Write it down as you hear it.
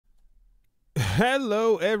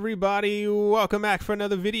Hello everybody, welcome back for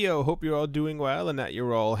another video. Hope you're all doing well and that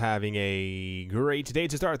you're all having a great day.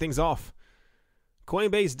 To start things off,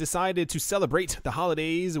 Coinbase decided to celebrate the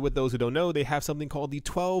holidays. With those who don't know, they have something called the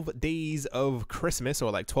 12 days of Christmas, or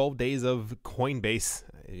like 12 days of Coinbase,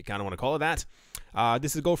 if you kind of want to call it that.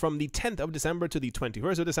 This is go from the 10th of December to the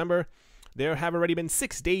 21st of December. There have already been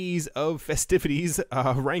 6 days of festivities,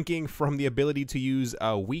 ranking from the ability to use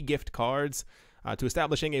WeGift cards to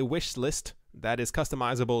establishing a wish list that is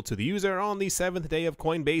customizable to the user. On the 7th day of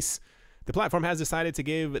Coinbase, the platform has decided to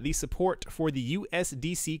give the support for the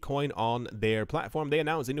USDC coin on their platform. They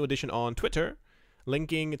announced a new addition on Twitter,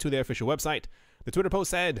 linking to their official website. The Twitter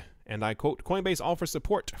post said, and I quote, "Coinbase offers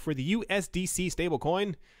support for the USDC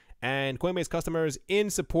stablecoin, and Coinbase customers in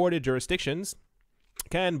supported jurisdictions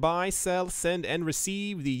can buy, sell, send, and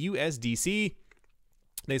receive the USDC.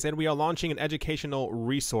 They said, "We are launching an educational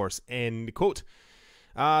resource," end quote.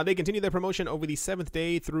 They continue their promotion over the 7th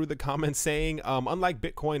day through the comments saying, unlike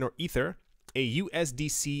Bitcoin or Ether, a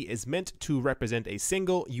USDC is meant to represent a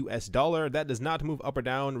single US dollar that does not move up or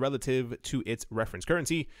down relative to its reference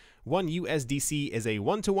currency. One USDC is a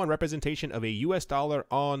one-to-one representation of a US dollar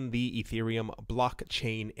on the Ethereum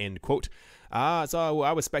blockchain, end quote. So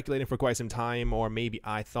I was speculating for quite some time, or maybe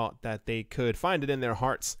I thought that they could find it in their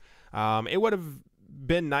hearts. It would have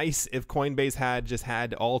been nice if Coinbase had just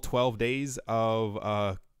had all 12 days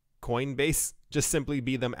of Coinbase just simply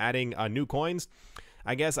be them adding new coins.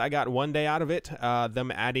 I guess I got one day out of it, them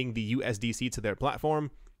adding the USDC to their platform.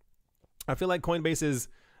 I feel like Coinbase is,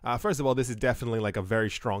 first of all, this is definitely like a very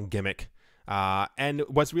strong gimmick. And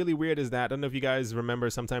what's really weird is that, I don't know if you guys remember,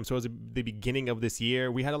 sometimes towards the beginning of this year,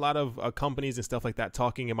 we had a lot of companies and stuff like that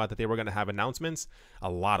talking about that they were going to have announcements, a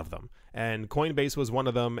lot of them. And Coinbase was one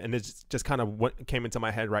of them, and it's just kind of what came into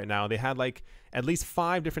my head right now. They had like at least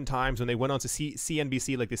 5 different times when they went on to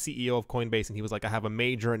CNBC, like the CEO of Coinbase, and he was like, "I have a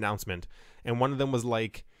major announcement." And one of them was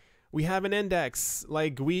like, "We have an index,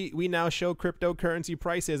 like we now show cryptocurrency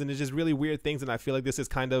prices," and it's just really weird things. And I feel like this is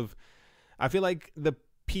kind of, I feel like the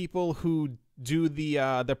people who do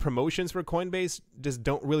the promotions for Coinbase just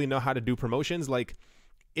don't really know how to do promotions. Like,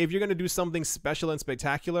 if you're going to do something special and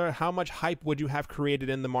spectacular, how much hype would you have created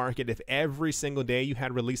in the market if every single day you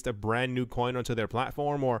had released a brand new coin onto their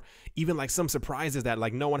platform, or even like some surprises that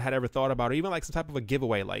like no one had ever thought about, or even like some type of a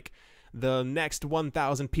giveaway, like the next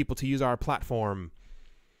 1,000 people to use our platform,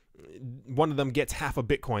 one of them gets half a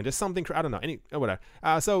Bitcoin. Just something, I don't know, whatever.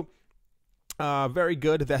 Very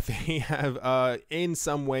good that they have in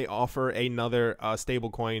some way offer another stable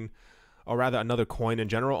coin, or rather another coin in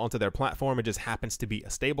general, onto their platform. It just happens to be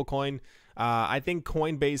a stable coin. I think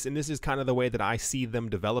Coinbase, and this is kind of the way that I see them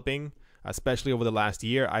developing, especially over the last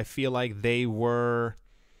year, I feel like Coinbase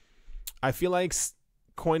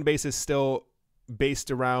is still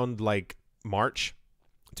based around like March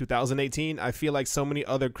 2018. I feel like so many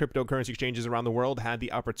other cryptocurrency exchanges around the world had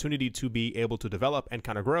the opportunity to be able to develop and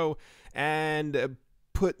kind of grow and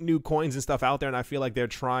put new coins and stuff out there, and I feel like they're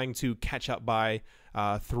trying to catch up by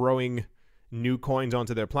throwing new coins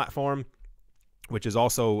onto their platform, which is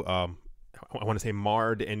also I want to say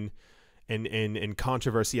marred in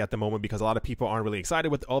controversy at the moment, because a lot of people aren't really excited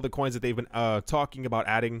with all the coins that they've been talking about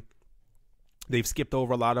adding. They've skipped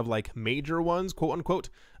over a lot of like major ones, quote unquote.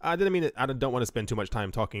 I don't want to spend too much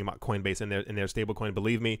time talking about Coinbase and their stablecoin.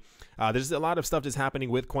 Believe me, there's a lot of stuff that's happening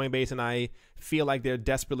with Coinbase, and I feel like they're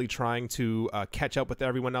desperately trying to catch up with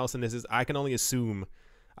everyone else. And I can only assume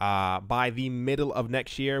by the middle of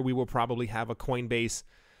next year, we will probably have a Coinbase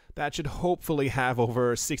that should hopefully have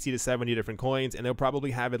over 60 to 70 different coins, and they'll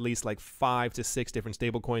probably have at least like 5 to 6 different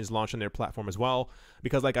stablecoins launched on their platform as well.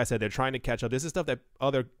 Because like I said, they're trying to catch up. This is stuff that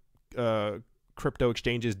other crypto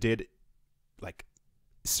exchanges did like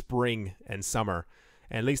spring and summer,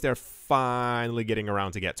 and at least they're finally getting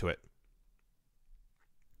around to get to it.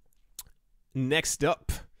 Next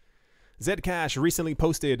up, ZCash recently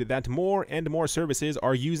posted that more and more services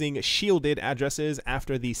are using shielded addresses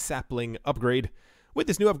after the sapling upgrade. With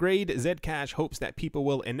this new upgrade, ZCash hopes that people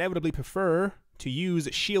will inevitably prefer to use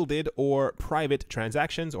shielded or private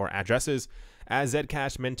transactions or addresses. As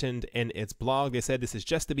ZCash mentioned in its blog, they said this is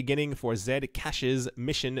just the beginning for ZCash's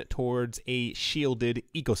mission towards a shielded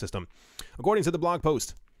ecosystem. According to the blog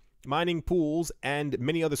post, mining pools and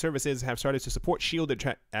many other services have started to support shielded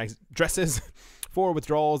addresses for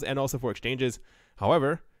withdrawals and also for exchanges.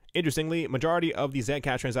 However, interestingly, majority of the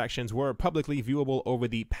ZCash transactions were publicly viewable over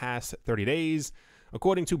the past 30 days.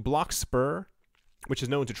 According to Blockspur, which is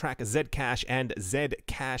known to track ZCash and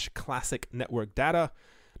ZCash Classic network data,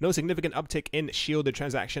 no significant uptick in shielded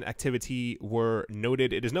transaction activity were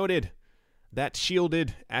noted. It is noted that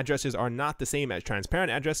shielded addresses are not the same as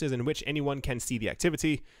transparent addresses in which anyone can see the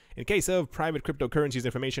activity. In case of private cryptocurrencies,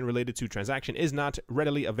 information related to transaction is not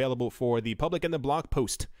readily available for the public. In the blog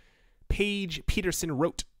post, Paige Peterson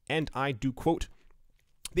wrote, and I do quote,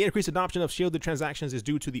 "The increased adoption of shielded transactions is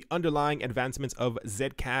due to the underlying advancements of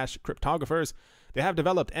ZCash cryptographers. They have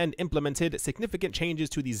developed and implemented significant changes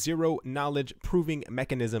to the zero-knowledge proving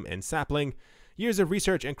mechanism in Sapling. Years of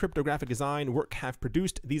research and cryptographic design work have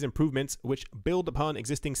produced these improvements, which build upon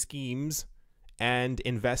existing schemes and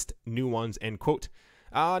invest new ones," end quote.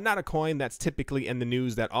 Not a coin that's typically in the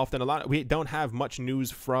news that often. We don't have much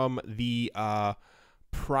news from the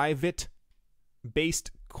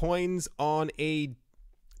private-based coins on a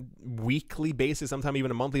weekly basis, sometimes even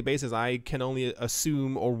a monthly basis. I can only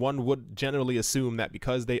assume, or one would generally assume, that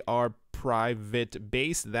because they are private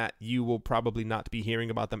based, that you will probably not be hearing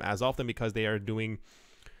about them as often because they are doing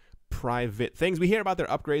private things. We hear about their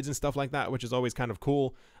upgrades and stuff like that, which is always kind of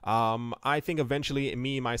cool. I think eventually,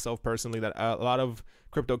 myself personally, that a lot of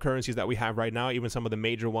cryptocurrencies that we have right now, even some of the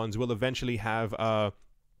major ones, will eventually have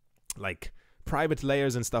like private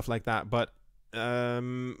layers and stuff like that, but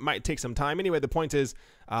might take some time. Anyway, the point is,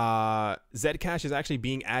 ZCash is actually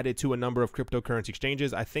being added to a number of cryptocurrency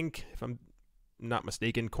exchanges. I think, if I'm not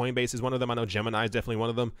mistaken, Coinbase is one of them. I know Gemini is definitely one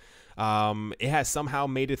of them. It has somehow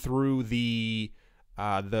made it through the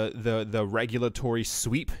regulatory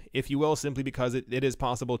sweep, if you will, simply because it is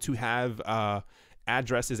possible to have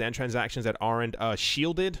addresses and transactions that aren't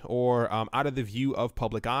shielded or out of the view of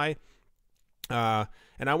public eye.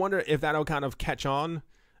 And I wonder if that'll kind of catch on.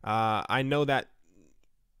 I know that,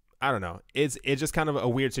 I don't know, it's just kind of a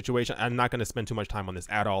weird situation. I'm not going to spend too much time on this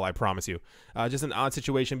at all, I promise you. Just an odd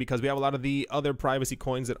situation because we have a lot of the other privacy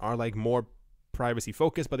coins that are like more privacy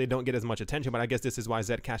focused, but they don't get as much attention. But I guess this is why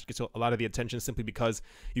ZCash gets a lot of the attention, simply because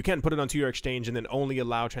you can put it onto your exchange and then only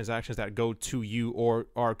allow transactions that go to you or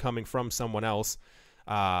are coming from someone else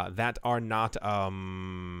that are not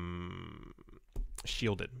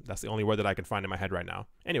shielded. That's the only word that I can find in my head right now.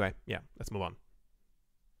 Anyway, yeah, let's move on.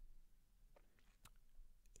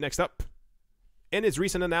 Next up, in its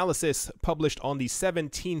recent analysis published on the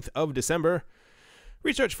 17th of December,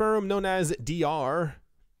 research firm known as DR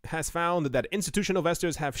has found that institutional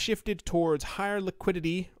investors have shifted towards higher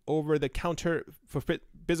liquidity over the counter for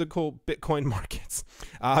physical Bitcoin markets.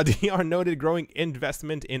 DR noted growing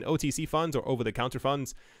investment in OTC funds, or over-the-counter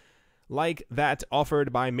funds, like that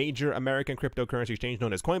offered by major American cryptocurrency exchange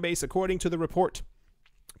known as Coinbase. According to the report,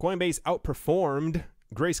 Coinbase outperformed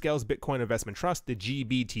Grayscale's Bitcoin Investment Trust, the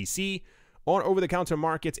GBTC, on over-the-counter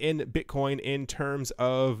markets in Bitcoin in terms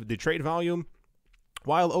of the trade volume.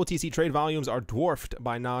 While OTC trade volumes are dwarfed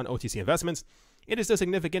by non-OTC investments, it is still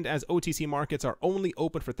significant as OTC markets are only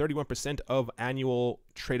open for 31% of annual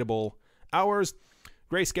tradable hours.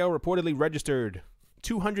 Grayscale reportedly registered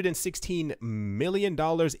 $216 million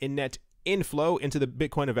in net inflow into the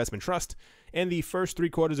Bitcoin Investment Trust in the first 3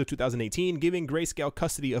 quarters of 2018, giving Grayscale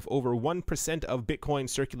custody of over 1% of Bitcoin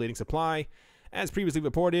circulating supply. As previously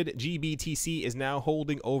reported, GBTC is now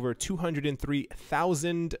holding over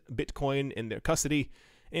 203,000 Bitcoin in their custody.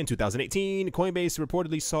 In 2018, Coinbase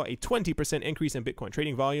reportedly saw a 20% increase in Bitcoin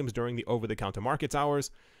trading volumes during the over-the-counter markets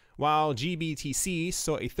hours, while GBTC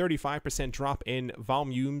saw a 35% drop in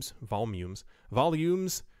volumes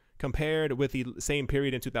compared with the same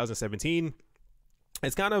period in 2017.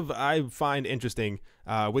 It's kind of, I find interesting,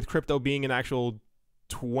 with crypto being an actual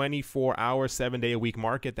 24-hour, 7-day-a-week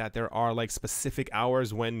market, that there are like specific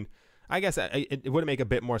hours when, I guess it would make a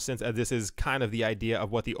bit more sense, as this is kind of the idea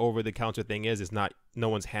of what the over-the-counter thing is not, no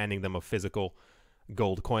one's handing them a physical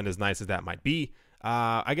gold coin, as nice as that might be.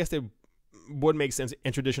 I guess it would make sense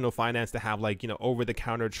in traditional finance to have, like, you know,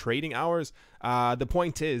 over-the-counter trading hours. The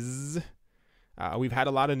point is, we've had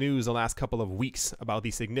a lot of news the last couple of weeks about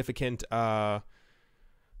the significant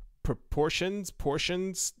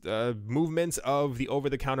movements of the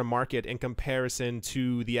over-the-counter market in comparison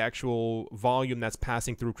to the actual volume that's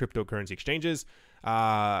passing through cryptocurrency exchanges.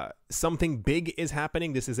 Something big is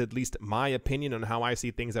happening. This is at least my opinion on how I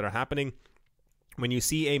see things that are happening. When you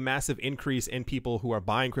see a massive increase in people who are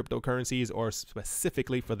buying cryptocurrencies, or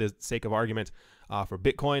specifically, for the sake of argument, for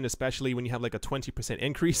Bitcoin, especially when you have like a 20%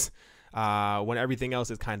 increase, when everything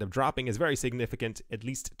else is kind of dropping, is very significant, at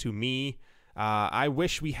least to me. I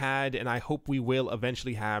wish we had, and I hope we will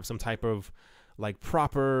eventually have, some type of like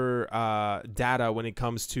proper data when it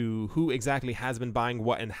comes to who exactly has been buying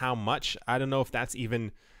what and how much. I don't know if that's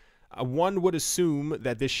even, one would assume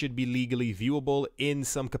that this should be legally viewable in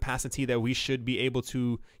some capacity, that we should be able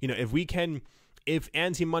to, you know, if we can, if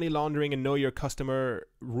anti-money laundering and know your customer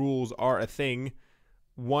rules are a thing,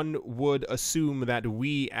 one would assume that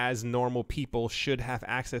we as normal people should have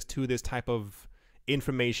access to this type of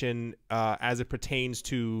information as it pertains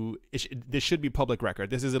to this should be public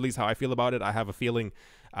record. This is at least how I feel about it. I have a feeling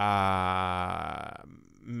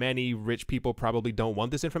many rich people probably don't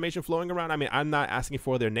want this information flowing around. I mean, I'm not asking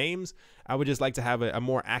for their names. I would just like to have a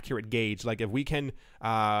more accurate gauge. Like if we can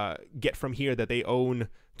get from here that they own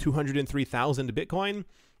 203,000 Bitcoin,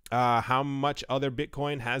 how much other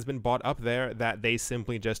Bitcoin has been bought up there that they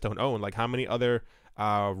simply just don't own? Like how many other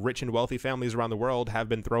rich and wealthy families around the world have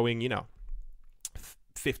been throwing,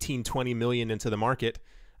 15, 20 million into the market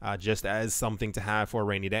just as something to have for a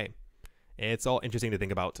rainy day? It's all interesting to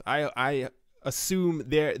think about. I assume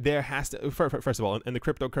there has to, first of all, in the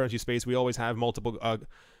cryptocurrency space, we always have multiple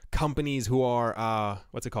companies who are,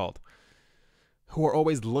 who are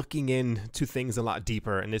always looking into things a lot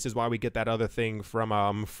deeper. And this is why we get that other thing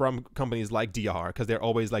from companies like DR, because they're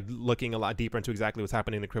always like looking a lot deeper into exactly what's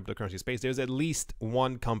happening in the cryptocurrency space. There's at least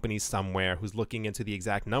one company somewhere who's looking into the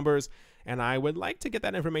exact numbers. And I would like to get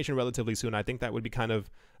that information relatively soon. I think that would be kind of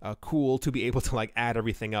cool to be able to like add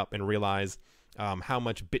everything up and realize how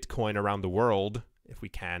much Bitcoin around the world, if we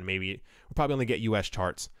can, maybe we'll probably only get US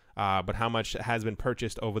charts, but how much has been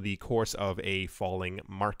purchased over the course of a falling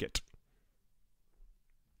market.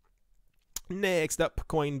 Next up,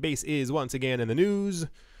 Coinbase is once again in the news.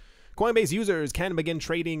 Coinbase users can begin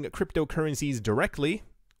trading cryptocurrencies directly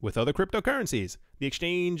with other cryptocurrencies, the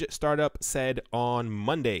exchange startup said on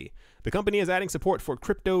Monday. The company is adding support for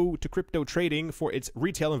crypto-to-crypto trading for its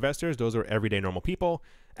retail investors, those are everyday normal people,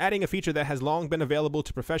 adding a feature that has long been available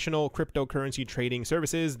to professional cryptocurrency trading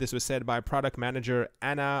services. This was said by product manager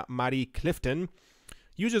Anna Marie Clifton.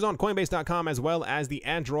 Users on Coinbase.com as well as the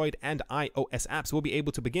Android and iOS apps will be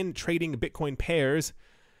able to begin trading Bitcoin pairs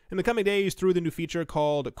in the coming days through the new feature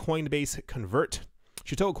called Coinbase Convert.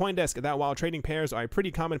 She told CoinDesk that while trading pairs are a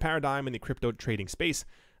pretty common paradigm in the crypto trading space,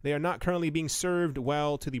 they are not currently being served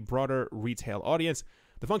well to the broader retail audience.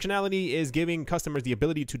 The functionality is giving customers the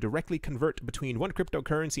ability to directly convert between one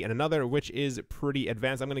cryptocurrency and another, which is pretty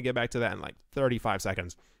advanced. I'm going to get back to that in like 35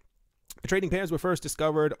 seconds. The trading pairs were first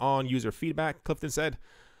discovered on user feedback, Clifton said.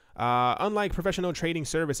 Unlike professional trading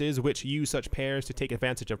services, which use such pairs to take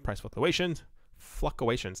advantage of price fluctuations,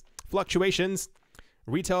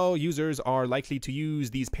 retail users are likely to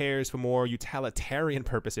use these pairs for more utilitarian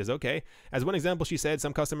purposes. Okay. As one example, she said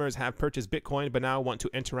some customers have purchased Bitcoin but now want to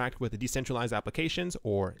interact with decentralized applications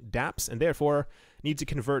or dApps and therefore need to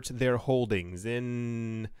convert their holdings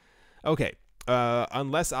in. Okay.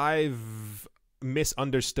 Unless I've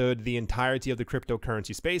misunderstood the entirety of the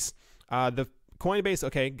cryptocurrency space, the Coinbase,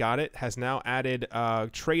 okay, got it, has now added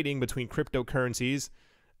trading between cryptocurrencies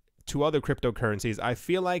to other cryptocurrencies. I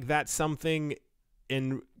feel like that's something,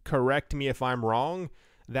 and correct me if I'm wrong,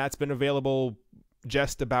 that's been available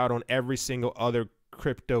just about on every single other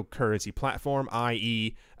cryptocurrency platform,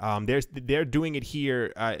 i.e. they're doing it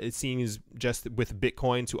here, it seems, just with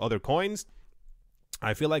Bitcoin to other coins.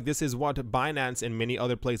 I feel like this is what Binance and many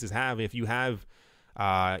other places have. If you have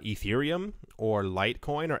Ethereum or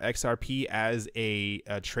Litecoin or XRP as a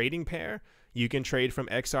trading pair, you can trade from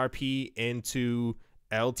XRP into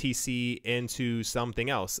LTC into something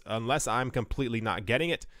else, unless I'm completely not getting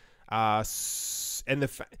it. I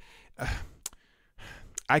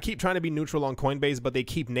keep trying to be neutral on Coinbase, but they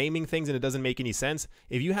keep naming things and it doesn't make any sense.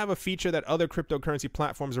 If you have a feature that other cryptocurrency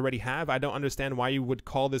platforms already have, I don't understand why you would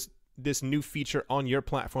call this new feature on your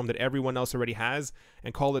platform that everyone else already has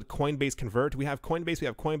and call it Coinbase Convert. We have Coinbase, we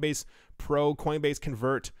have Coinbase Pro, Coinbase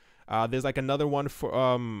Convert. There's like another one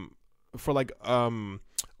for like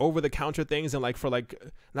over-the-counter things, and like for like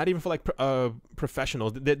not even for like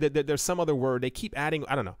professionals. There's some other word they keep adding.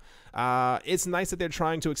 I don't know. It's nice that they're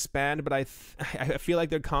trying to expand, but I feel like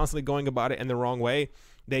they're constantly going about it in the wrong way.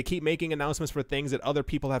 They keep making announcements for things that other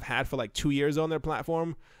people have had for like 2 years on their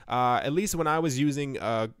platform. At least when I was using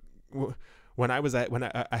when I was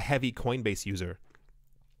a heavy Coinbase user,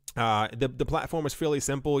 the platform was fairly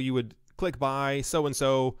simple. You would click buy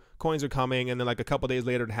so-and-so, coins are coming, and then like a couple days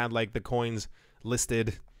later it had like the coins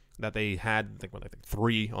listed that they had, I think, like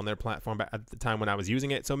 3 on their platform at the time when I was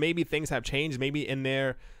using it. So maybe things have changed. Maybe in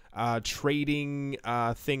their trading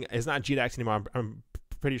thing, it's not GDAX anymore. I'm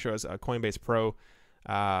pretty sure it's Coinbase Pro.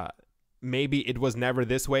 Maybe it was never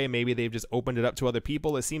this way. Maybe they've just opened it up to other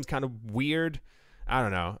people. It seems kind of weird. I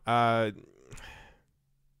don't know. I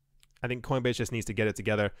think Coinbase just needs to get it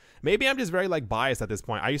together. Maybe I'm just very like biased at this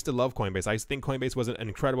point. I used to love Coinbase. I used to think Coinbase was an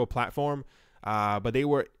incredible platform, but they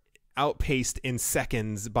were outpaced in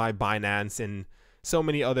seconds by Binance and so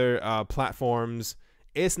many other platforms.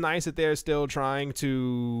 It's nice that they're still trying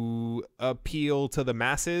to appeal to the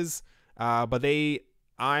masses, but they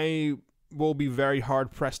I will be very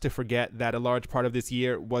hard pressed to forget that a large part of this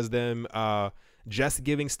year was them just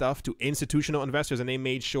giving stuff to institutional investors, and they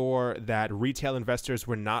made sure that retail investors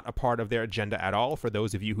were not a part of their agenda at all. For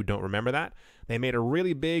those of you who don't remember that, they made a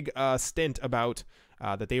really big stint about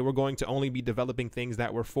that they were going to only be developing things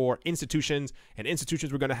that were for institutions, and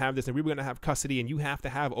institutions were going to have this, and we were going to have custody, and you have to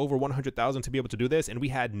have over 100,000 to be able to do this, and we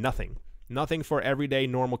had nothing for everyday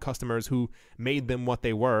normal customers who made them what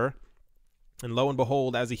they were. And lo and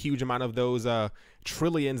behold, as a huge amount of those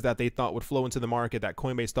trillions that they thought would flow into the market that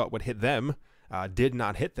Coinbase thought would hit them did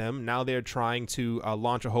not hit them. Now they're trying to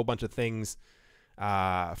launch a whole bunch of things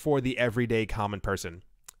for the everyday common person.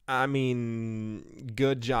 I mean,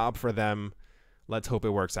 good job for them. Let's hope it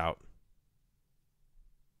works out.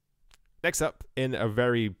 Next up, in a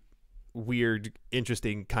very weird,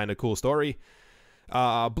 interesting, kind of cool story,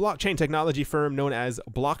 blockchain technology firm known as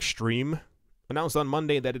Blockstream announced on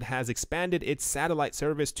Monday that it has expanded its satellite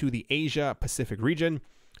service to the Asia-Pacific region.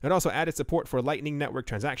 It also added support for Lightning Network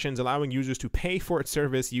transactions, allowing users to pay for its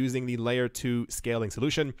service using the Layer 2 scaling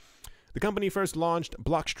solution. The company first launched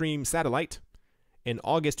Blockstream Satellite in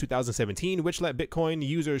August 2017, which let Bitcoin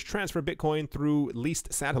users transfer Bitcoin through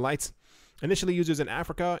leased satellites. Initially, users in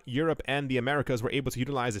Africa, Europe, and the Americas were able to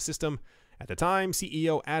utilize the system. At the time,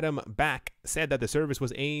 CEO Adam Back said that the service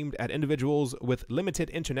was aimed at individuals with limited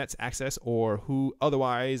internet access or who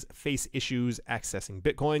otherwise face issues accessing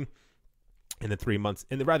Bitcoin. In the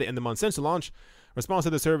month since the launch, response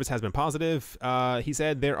to the service has been positive. He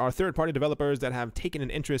said there are third-party developers that have taken an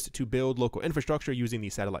interest to build local infrastructure using the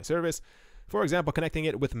satellite service. For example, connecting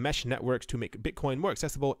it with mesh networks to make Bitcoin more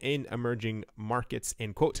accessible in emerging markets,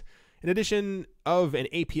 end quote. In addition of an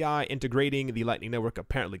API integrating the Lightning Network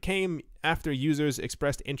apparently came after users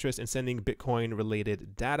expressed interest in sending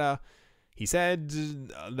Bitcoin-related data. He said,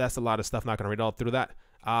 that's a lot of stuff, not going to read all through that.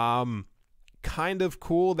 Kind of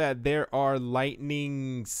cool that there are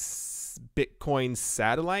Lightning Bitcoin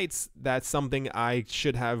satellites. That's something I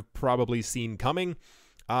should have probably seen coming.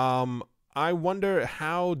 I wonder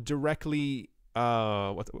how directly,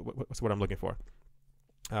 what's what I'm looking for?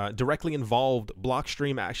 Directly involved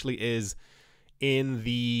Blockstream actually is in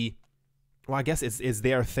the, well, I guess it's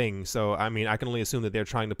their thing. So, I mean, I can only assume that they're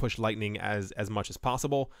trying to push Lightning as much as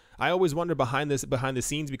possible. I always wonder behind the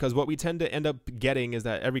scenes, because what we tend to end up getting is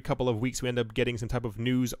that every couple of weeks we end up getting some type of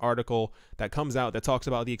news article that comes out that talks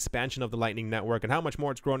about the expansion of the Lightning Network and how much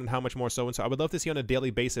more it's grown and how much more so. And so I would love to see on a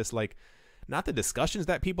daily basis, like, not the discussions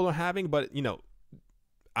that people are having, but, you know,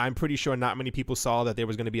 I'm pretty sure not many people saw that there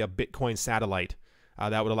was going to be a Bitcoin satellite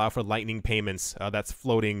that would allow for Lightning payments that's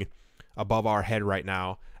floating above our head right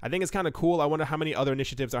now. I think it's kind of cool. I wonder how many other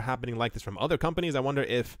initiatives are happening like this from other companies. I wonder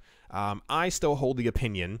if I still hold the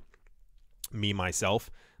opinion, me, myself,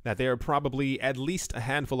 that there are probably at least a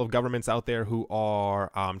handful of governments out there who are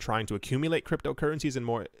trying to accumulate cryptocurrencies, and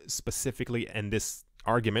more specifically in this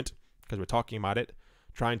argument, because we're talking about it,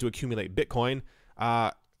 trying to accumulate Bitcoin.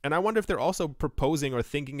 And I wonder if they're also proposing or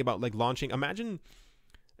thinking about like launching, imagine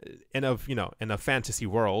in a fantasy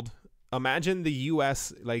world, imagine the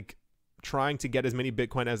US like trying to get as many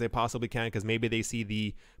Bitcoin as they possibly can, because maybe they see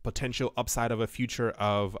the potential upside of a future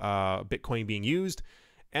of Bitcoin being used.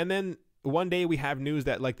 And then one day we have news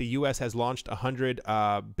that like the US has launched 100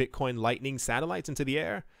 Bitcoin Lightning satellites into the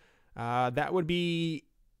air. That would be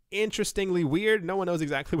interestingly weird. No one knows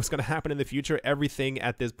exactly what's going to happen in the future. Everything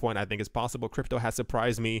at this point I think is possible. Crypto has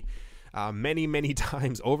surprised me many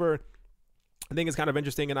times over. I think it's kind of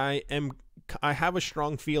interesting, and I have a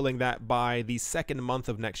strong feeling that by the second month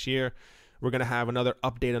of next year, we're going to have another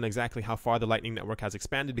update on exactly how far the Lightning Network has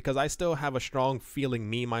expanded, because I still have a strong feeling,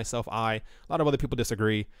 me, myself, a lot of other people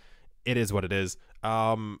disagree. It is what it is.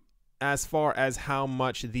 As far as how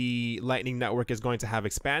much the Lightning Network is going to have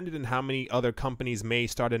expanded and how many other companies may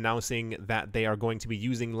start announcing that they are going to be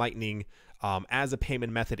using Lightning as a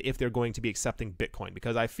payment method if they're going to be accepting Bitcoin.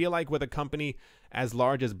 Because I feel like with a company as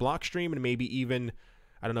large as Blockstream, and maybe even,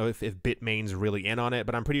 I don't know if Bitmain's really in on it,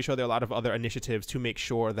 but I'm pretty sure there are a lot of other initiatives to make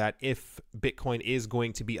sure that if Bitcoin is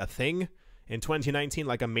going to be a thing in 2019,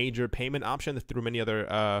 like a major payment option through many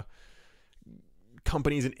other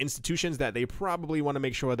companies and institutions, that they probably want to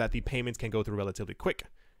make sure that the payments can go through relatively quick.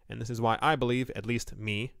 And this is why I believe, at least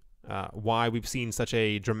me, why we've seen such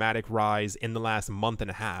a dramatic rise in the last month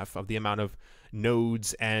and a half of the amount of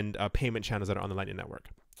nodes and payment channels that are on the Lightning Network.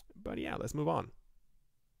 But yeah, let's move on.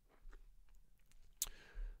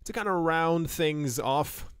 To kind of round things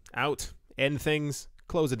off, end things,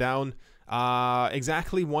 close it down.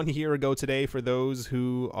 Exactly 1 year ago today, for those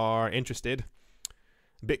who are interested,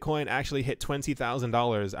 Bitcoin actually hit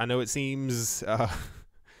 $20,000. I know it seems,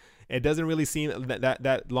 it doesn't really seem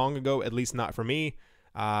that long ago, at least not for me.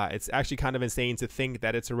 It's actually kind of insane to think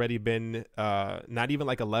that it's already been not even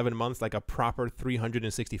like 11 months, like a proper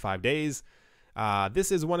 365 days.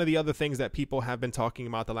 This is one of the other things that people have been talking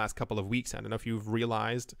about the last couple of weeks. I don't know if you've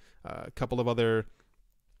realized, a couple of other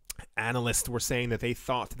analysts were saying that they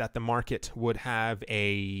thought that the market would have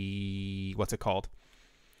a, what's it called?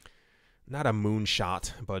 Not a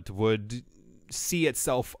moonshot, but would see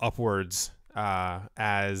itself upwards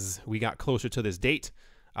as we got closer to this date.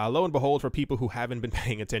 Lo and behold, for people who haven't been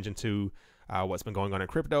paying attention to what's been going on in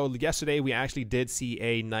crypto, yesterday we actually did see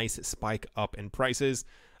a nice spike up in prices.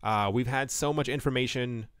 We've had so much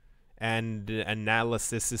information and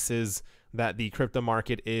analysis that the crypto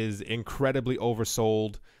market is incredibly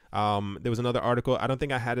oversold. There was another article, I don't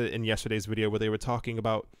think I had it in yesterday's video, where they were talking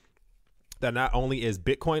about that not only is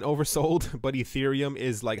Bitcoin oversold, but Ethereum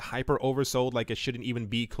is like hyper oversold, like it shouldn't even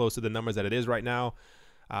be close to the numbers that it is right now.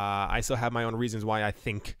 I still have my own reasons why I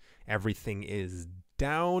think everything is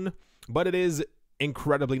down, but it is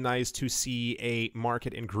incredibly nice to see a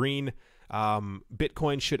market in green.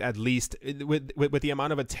 Bitcoin should, at least with the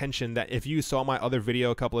amount of attention that, if you saw my other video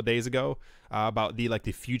a couple of days ago about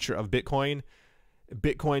the future of Bitcoin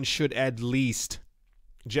should, at least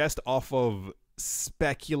just off of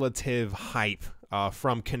speculative hype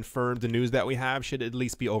from confirmed news that we have, should at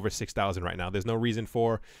least be over 6,000 right now. There's no reason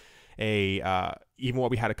for a even what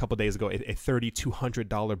we had a couple days ago, a $3,200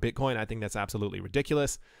 Bitcoin. I think that's absolutely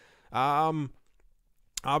ridiculous.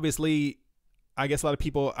 Obviously, I guess a lot of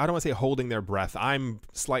people, I don't want to say holding their breath. I'm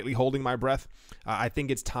slightly holding my breath. I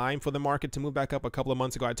think it's time for the market to move back up. A couple of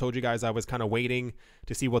months ago, I told you guys I was kind of waiting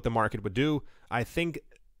to see what the market would do. I think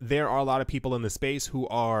there are a lot of people in the space who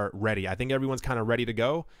are ready. I think everyone's kind of ready to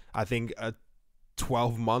go. I think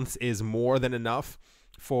 12 months is more than enough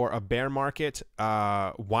for a bear market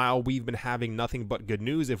while we've been having nothing but good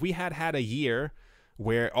news. If we had had a year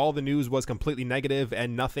where all the news was completely negative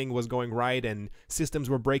and nothing was going right and systems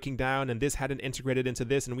were breaking down and this hadn't integrated into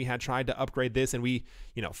this and we had tried to upgrade this and we,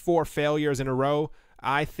 4 failures in a row,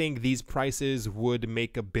 I think these prices would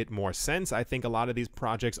make a bit more sense. I think a lot of these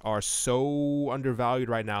projects are so undervalued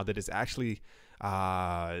right now that it's actually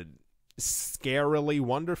scarily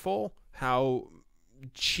wonderful how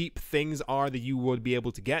cheap things are that you would be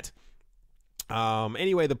able to get.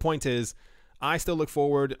 Anyway, the point is, I still look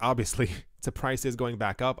forward, obviously, to prices going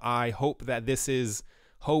back up. I hope that this is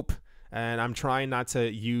hope, and I'm trying not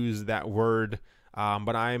to use that word,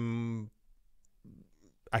 but I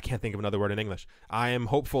can't think of another word in English. I am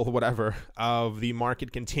hopeful, whatever, of the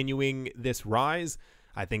market continuing this rise.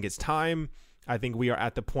 I think it's time. I think we are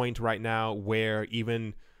at the point right now where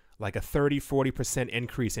even like a 30-40%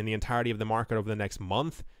 increase in the entirety of the market over the next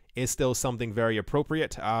month is still something very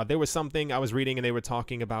appropriate. There was something I was reading and they were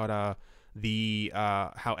talking about how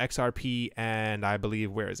XRP and I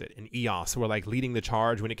believe, and EOS were like leading the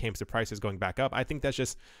charge when it came to prices going back up. I think that's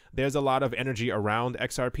just, there's a lot of energy around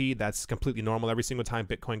XRP. That's completely normal. Every single time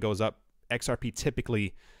Bitcoin goes up, XRP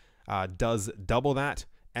typically does double that.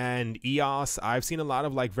 And EOS, I've seen a lot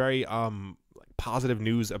of very positive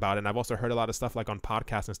news about it. And I've also heard a lot of stuff on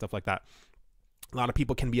podcasts and stuff like that. A lot of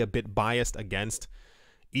people can be a bit biased against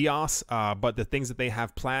EOS, but the things that they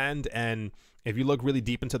have planned, and if you look really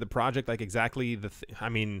deep into the project, exactly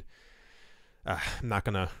I'm not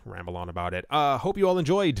gonna ramble on about it. Hope you all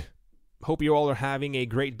enjoyed. Hope you all are having a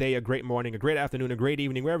great day, a great morning, a great afternoon, a great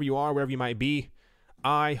evening, wherever you are, wherever you might be.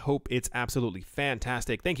 I hope it's absolutely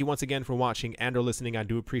fantastic. Thank you once again for watching and or listening. I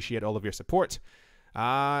do appreciate all of your support.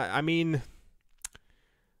 I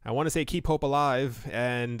want to say keep hope alive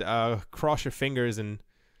and cross your fingers and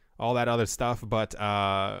all that other stuff, but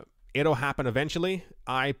it'll happen eventually.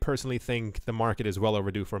 I personally think the market is well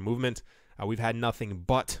overdue for a movement. We've had nothing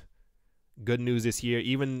but good news this year,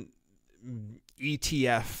 even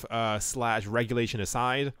ETF slash regulation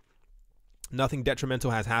aside. Nothing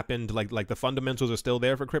detrimental has happened. Like the fundamentals are still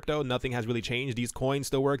there for crypto. Nothing has really changed. These coins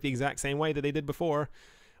still work the exact same way that they did before.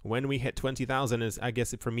 When we hit 20,000 is, I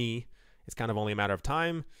guess for me, it's kind of only a matter of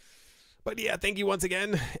time. But yeah, thank you once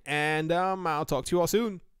again, and I'll talk to you all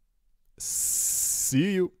soon.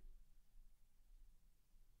 See you.